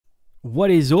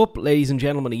What is up, ladies and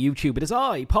gentlemen of YouTube? It is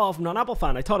I, Paul from Non-Apple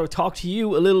Fan. I thought I would talk to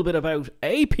you a little bit about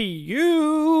APUs.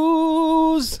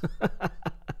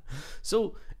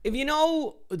 So, if you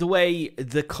know the way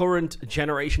the current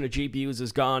generation of GPUs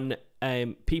has gone,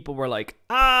 people were like,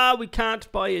 we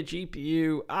can't buy a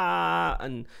GPU,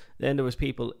 and then there was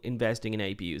people investing in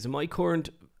APUs. And my current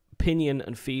opinion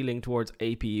and feeling towards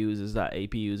APUs is that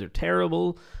APUs are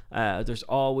terrible. There's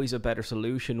always a better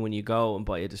solution when you go and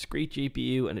buy a discrete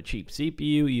GPU and a cheap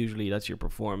CPU. Usually that's your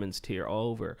performance tier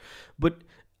over. But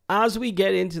as we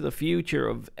get into the future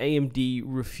of AMD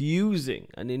refusing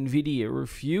and NVIDIA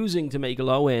refusing to make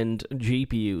low-end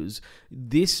GPUs,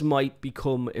 this might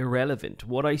become irrelevant.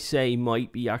 What I say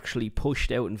might be actually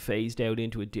pushed out and phased out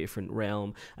into a different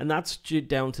realm, and that's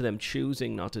down to them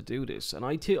choosing not to do this. And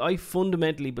I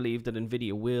fundamentally believe that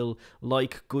NVIDIA will,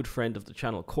 like good friend of the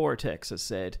channel Cortex has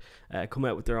said, come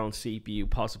out with their own CPU,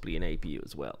 possibly an APU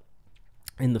as well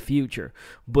in the future.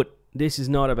 But this is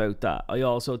not about that. I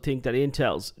also think that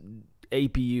Intel's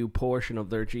APU portion of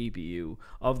their GPU,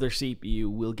 of their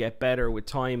CPU, will get better with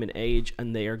time and age,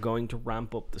 and they are going to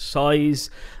ramp up the size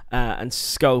and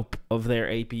scope of their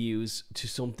APUs to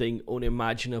something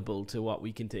unimaginable to what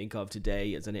we can think of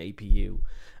today as an APU.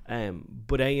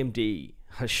 But AMD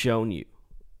has shown you.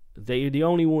 They're the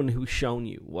only one who's shown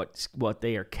you what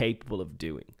they are capable of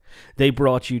doing. They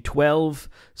brought you 12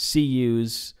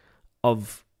 CUs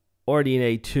of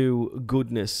RDNA 2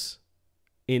 goodness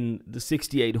in the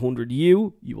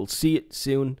 6800U. You will see it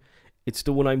soon. It's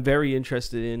the one I'm very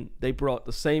interested in. They brought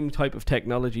the same type of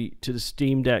technology to the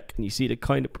Steam Deck, and you see the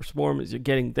kind of performance you're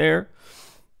getting there.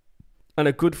 And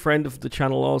a good friend of the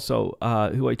channel also,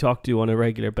 who I talk to on a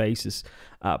regular basis,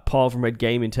 Paul from Red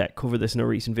Gaming Tech, covered this in a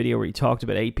recent video where he talked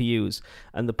about APUs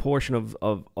and the portion of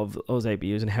those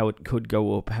APUs and how it could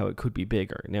go up, how it could be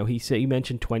bigger. Now, he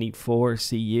mentioned 24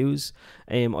 CUs.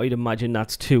 I'd imagine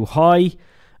that's too high,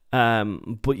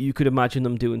 but you could imagine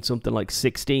them doing something like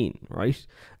 16, right?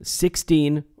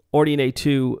 16 RDNA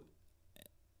 2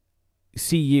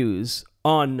 CUs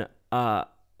on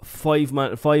 5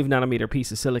 nanometer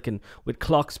piece of silicon with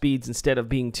clock speeds, instead of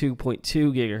being 2.2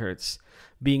 gigahertz,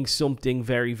 being something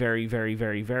very, very, very,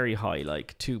 very, very high,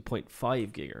 like 2.5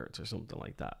 gigahertz or something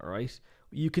like that, right?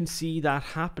 You can see that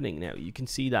happening now. You can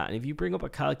see that. And if you bring up a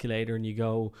calculator and you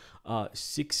go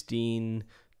 16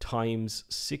 times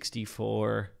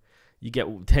 64, you get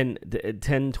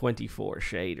 1024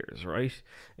 shaders, right?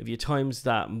 If you times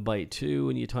that by 2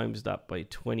 and you times that by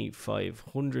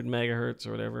 2500 megahertz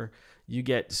or whatever, you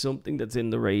get something that's in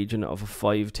the region of a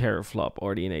 5 teraflop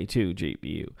RDNA 2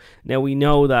 GPU. Now, we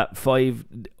know that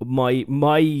my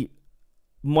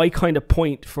kind of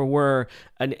point for where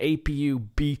an APU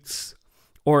beats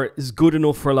or is good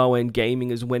enough for low-end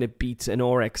gaming is when it beats an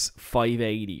RX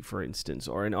 580, for instance,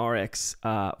 or an RX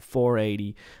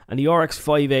 480. And the RX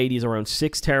 580 is around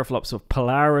 6 teraflops of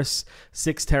Polaris.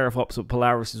 6 teraflops of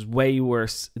Polaris is way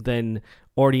worse than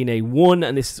RDNA 1,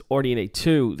 and this is RDNA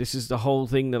 2. This is the whole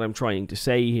thing that I'm trying to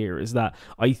say here, is that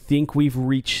I think we've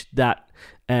reached that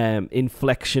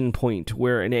inflection point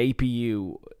where an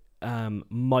APU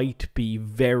might be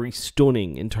very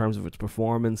stunning in terms of its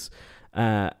performance,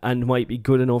 and might be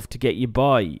good enough to get you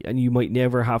by, and you might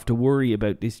never have to worry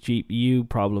about this GPU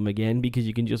problem again, because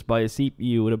you can just buy a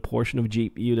CPU with a portion of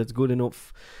GPU that's good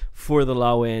enough for the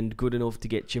low end, good enough to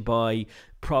get you by.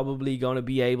 Probably going to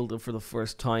be able to, for the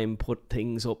first time, put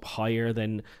things up higher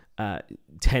than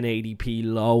 1080p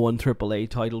low on AAA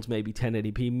titles, maybe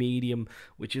 1080p medium,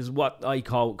 which is what I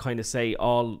kind of say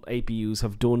all APUs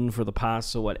have done for the past.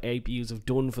 So what APUs have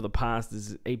done for the past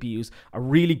is APUs are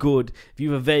really good. If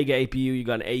you have a Vega APU, you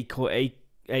got an 8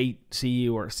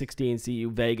 CU or 16 CU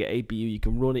Vega APU, you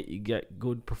can run it, you get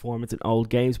good performance in old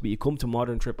games, but you come to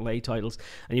modern AAA titles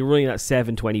and you're running at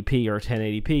 720p or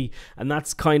 1080p, and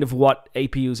that's kind of what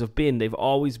APUs have been. They've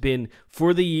always been,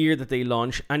 for the year that they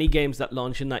launch, any games that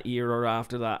launch in that year or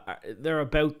after that, they're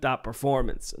about that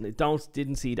performance, and they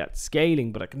didn't see that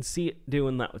scaling, but I can see it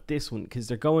doing that with this one, because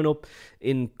they're going up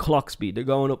in clock speed, they're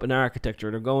going up in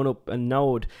architecture, they're going up in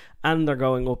node, and they're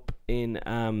going up in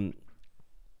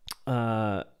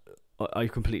I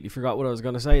completely forgot what I was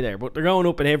going to say there, but they're going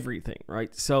up in everything,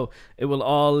 right? So it will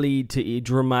all lead to a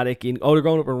dramatic they're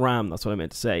going up in RAM, that's what I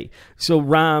meant to say. So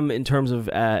RAM, in terms of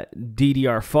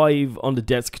DDR5 on the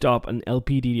desktop and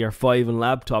LPDDR5 on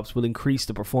laptops, will increase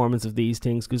the performance of these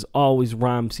things, because always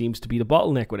RAM seems to be the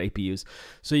bottleneck with APUs.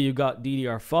 So you've got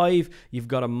DDR5, you've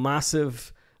got a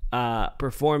massive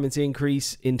performance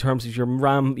increase in terms of your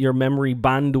RAM, your memory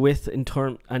bandwidth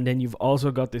and then you've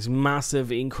also got this massive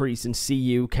increase in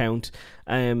CU count.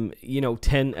 10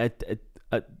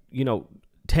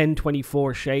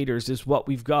 1024 shaders is what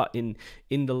we've got in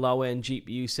the low end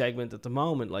GPU segment at the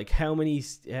moment. Like how many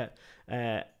CUs?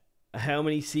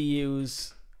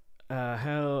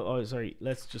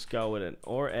 Let's just go with an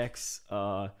RX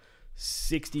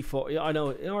 64. I know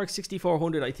RX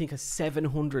 6400. I think has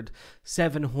 700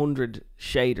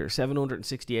 shaders,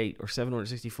 768 or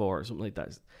 764 or something like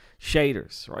that.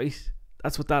 Shaders, right?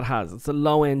 That's what that has. It's a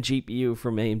low end GPU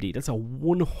from AMD. That's a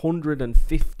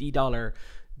 $150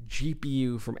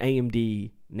 GPU from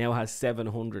AMD. Now has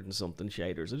 700 and something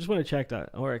shaders. I just want to check that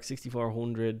RX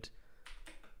 6400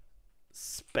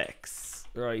 specs.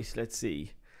 Right, let's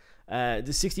see.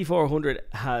 The 6400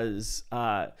 has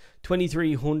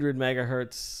 2300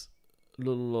 megahertz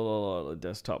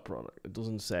desktop product. It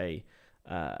doesn't say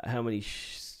how many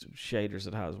shaders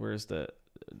it has. Where's the,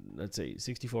 let's see,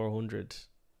 6400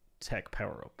 tech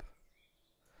power up.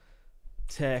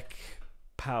 Tech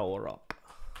power up.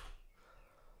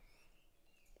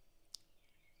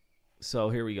 So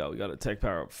here we go. We got a tech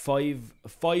power up.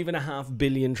 5.5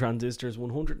 billion transistors,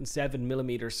 107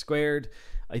 millimeters squared.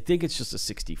 I think it's just a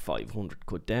 6500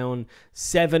 cut down.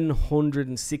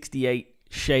 768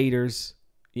 shaders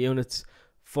units,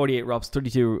 48 ROPs,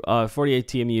 48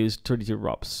 TMUs, 32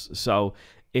 ROPs. So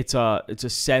it's a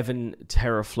 7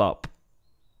 teraflop.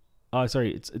 Oh,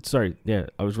 sorry. Yeah,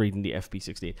 I was reading the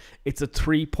FP16. It's a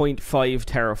 3.5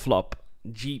 teraflop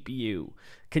GPU.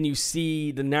 Can you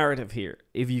see the narrative here?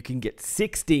 If you can get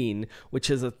 16, which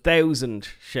has 1,000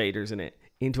 shaders in it,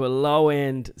 into a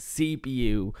low-end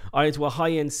CPU or into a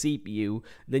high-end CPU,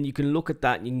 then you can look at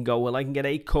that and you can go, well, I can get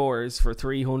 8 cores for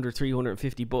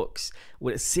 350 bucks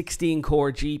with a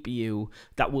 16-core GPU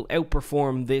that will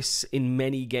outperform this in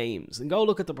many games. And go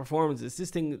look at the performances. This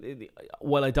thing,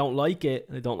 while I don't like it,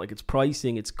 I don't like its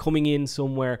pricing, it's coming in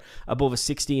somewhere above a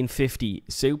 1650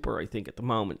 Super, I think, at the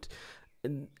moment.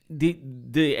 The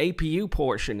APU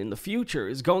portion in the future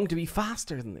is going to be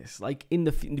faster than this, like in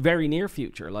the very near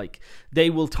future. Like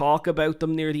they will talk about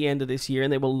them near the end of this year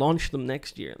and they will launch them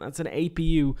next year. And that's an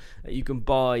APU that you can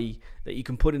buy, that you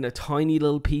can put in a tiny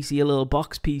little PC, a little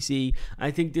box PC.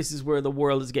 I think this is where the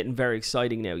world is getting very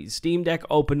exciting now. Steam Deck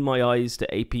opened my eyes to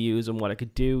APUs and what I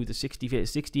could do. The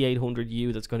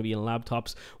 6800U that's going to be in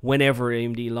laptops whenever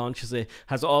AMD launches it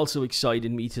has also excited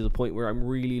me to the point where I'm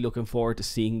really looking forward to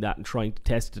seeing that and trying to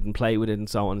test it and play with it and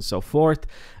so on and so forth.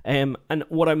 And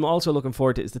what I'm also looking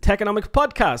forward to is the Techonomics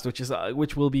podcast,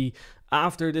 which will be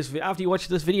after you watch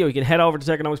this video. You can head over to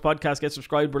Techonomics podcast, get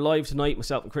subscribed. We're live tonight,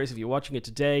 myself and Chris, if you're watching it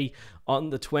today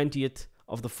on the 20th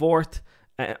of the 4th.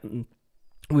 We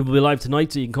will be live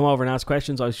tonight, so you can come over and ask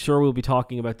questions. I'm sure we'll be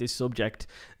talking about this subject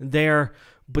there.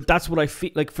 But that's what I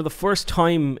feel like for the first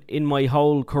time in my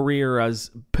whole career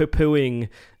as poo-pooing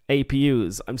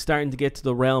APUs. I'm starting to get to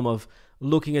the realm of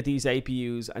looking at these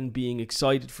APUs and being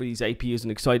excited for these APUs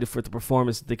and excited for the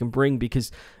performance that they can bring,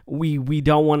 because we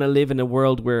don't want to live in a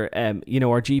world where our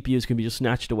GPUs can be just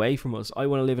snatched away from us. I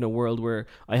want to live in a world where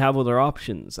I have other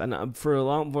options, and for the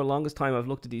longest time I've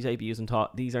looked at these APUs and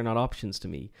thought these are not options to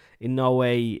me. In no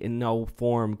way, in no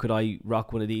form could I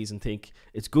rock one of these and think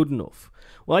it's good enough.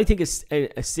 Well, I think a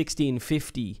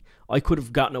 1650, I could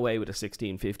have gotten away with a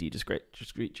 1650 discrete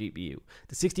GPU.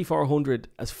 The 6400,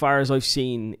 as far as I've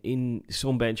seen in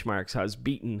some benchmarks, has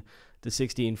beaten the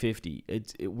 1650.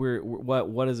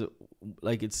 What is it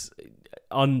like? It's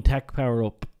on Tech Power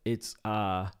Up. It's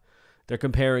they're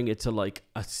comparing it to like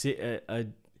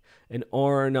an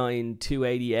R9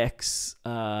 280X,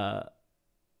 a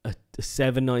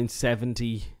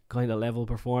 7970 kind of level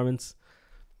performance.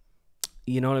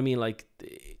 You know what I mean? Like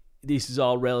this is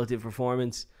all relative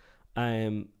performance.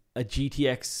 A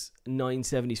GTX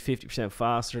 970 is 50%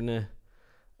 faster than it.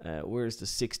 Where's the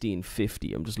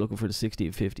 1650? I'm just looking for the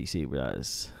 1650. See where that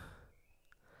is.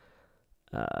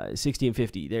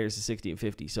 1650. There's the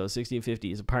 1650. So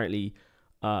 1650 is apparently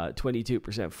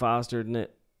 22% faster than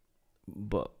it,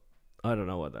 but I don't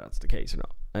know whether that's the case or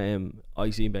not.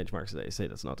 I've seen benchmarks today say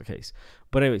that's not the case.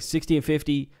 But anyway,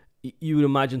 1650. You would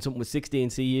imagine something with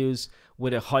 16 CUs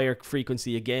with a higher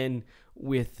frequency again,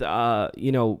 with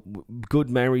good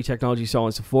memory technology, so on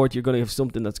and so forth. You're going to have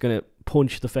something that's going to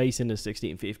punch the face in the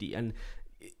 1650, and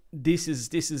this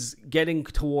is getting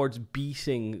towards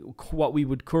beating what we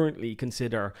would currently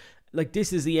consider. Like,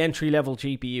 this is the entry-level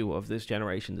GPU of this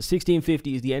generation. The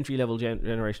 1650 is the entry-level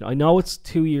generation. I know it's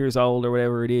 2 years old or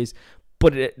whatever it is,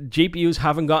 But GPUs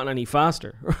haven't gotten any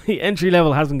faster. Right? Entry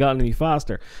level hasn't gotten any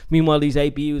faster. Meanwhile, these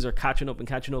APUs are catching up.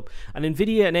 And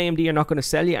NVIDIA and AMD are not going to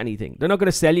sell you anything. They're not going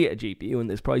to sell you a GPU in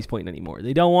this price point anymore.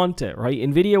 They don't want to, right?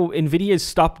 NVIDIA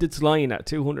stopped its line at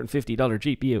 $250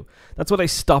 GPU. That's what they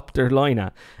stopped their line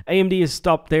at. AMD has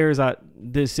stopped theirs at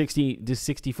the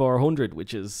 6400,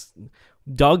 which is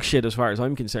dog shit as far as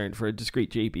I'm concerned for a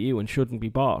discrete GPU and shouldn't be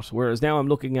bought. Whereas now I'm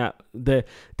looking at the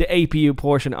APU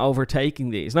portion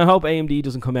overtaking these. And I hope AMD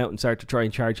doesn't come out and start to try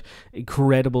and charge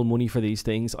incredible money for these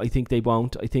things. I think they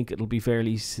won't. I think it'll be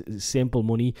fairly simple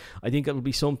money. I think it'll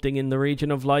be something in the region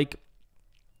of like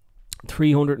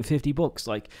 $350,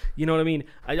 like, you know what I mean?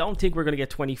 I don't think we're going to get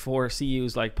 24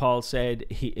 CUs like Paul said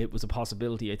it was a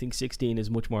possibility. I think 16 is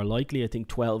much more likely. I think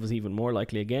 12 is even more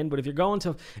likely again. But if you're going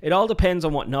to, it all depends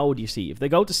on what node you see. If they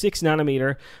go to 6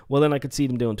 nanometer, well, then I could see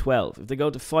them doing 12. If they go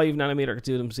to 5 nanometer, I could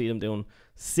see them doing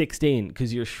 16,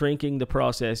 because you're shrinking the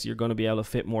process. You're going to be able to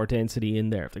fit more density in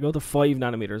there. If they go to 5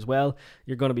 nanometer as well,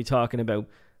 you're going to be talking about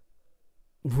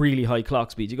really high clock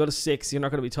speeds. You go to 6, you're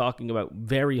not going to be talking about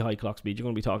very high clock speeds. You're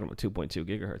going to be talking about 2.2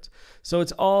 gigahertz. So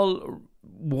it's all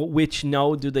which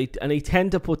node do they, and they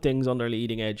tend to put things on their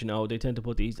leading edge node. They tend to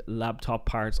put these laptop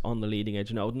parts on the leading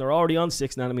edge node, and they're already on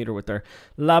 6 nanometer with their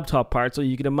laptop parts. So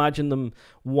you can imagine them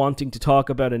wanting to talk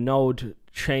about a node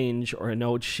change or a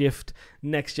node shift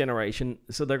next generation.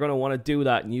 So they're going to want to do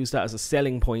that and use that as a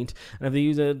selling point. And if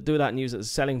they do that and use it as a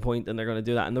selling point, then they're going to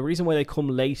do that. And the reason why they come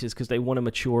late is because they want to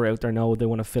mature out their node. They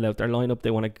want to fill out their lineup.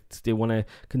 They want to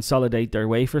consolidate their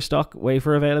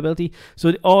wafer availability.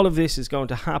 So all of this is going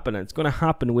to happen, and it's going to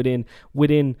happen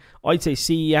within I'd say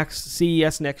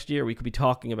CES next year. We could be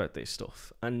talking about this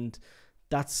stuff, and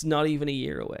that's not even a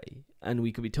year away. And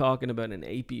we could be talking about an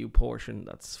APU portion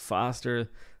that's faster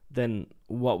than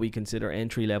what we consider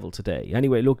entry level today.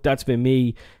 Anyway, look, that's been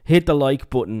me. Hit the like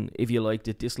button if you liked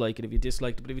it, dislike it if you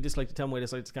disliked it. But if you disliked it, tell me why I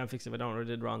disliked it. Can't fix it if I don't or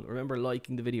did wrong. Remember,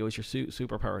 liking the video is your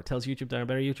superpower. It tells YouTube that I'm a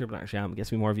better YouTuber than I actually am. It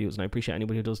gets me more views, and I appreciate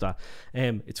anybody who does that.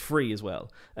 It's free as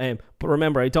well. But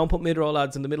remember, I don't put mid-roll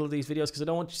ads in the middle of these videos because I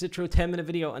don't want you to sit through a 10-minute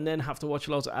video and then have to watch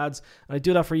loads of ads. And I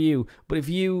do that for you. But if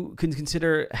you can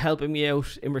consider helping me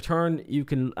out in return, you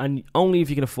can, and only if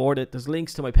you can afford it. There's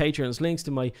links to my Patreon, there's links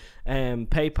to my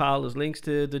PayPal, there's links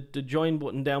to the join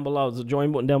button down below. There's a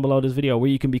join button down below this video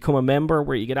where you can become a member,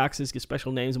 where you get access, get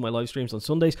special names in my live streams on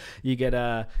Sundays. You get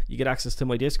access to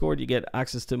my Discord. You get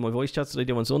access to my voice chats that I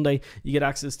do on Sunday. You get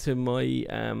access to my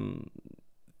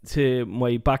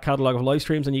back catalogue of live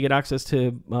streams, and you get access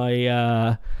to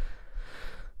my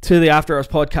to the After Hours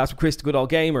podcast with Chris the Good Old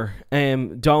Gamer.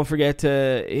 Don't forget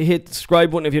to hit the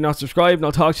subscribe button if you're not subscribed, and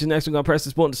I'll talk to you next. I'm going to press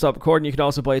this button to stop recording. You can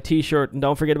also buy a t-shirt, and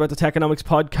don't forget about the Techonomics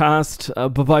podcast.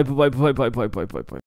 Bye.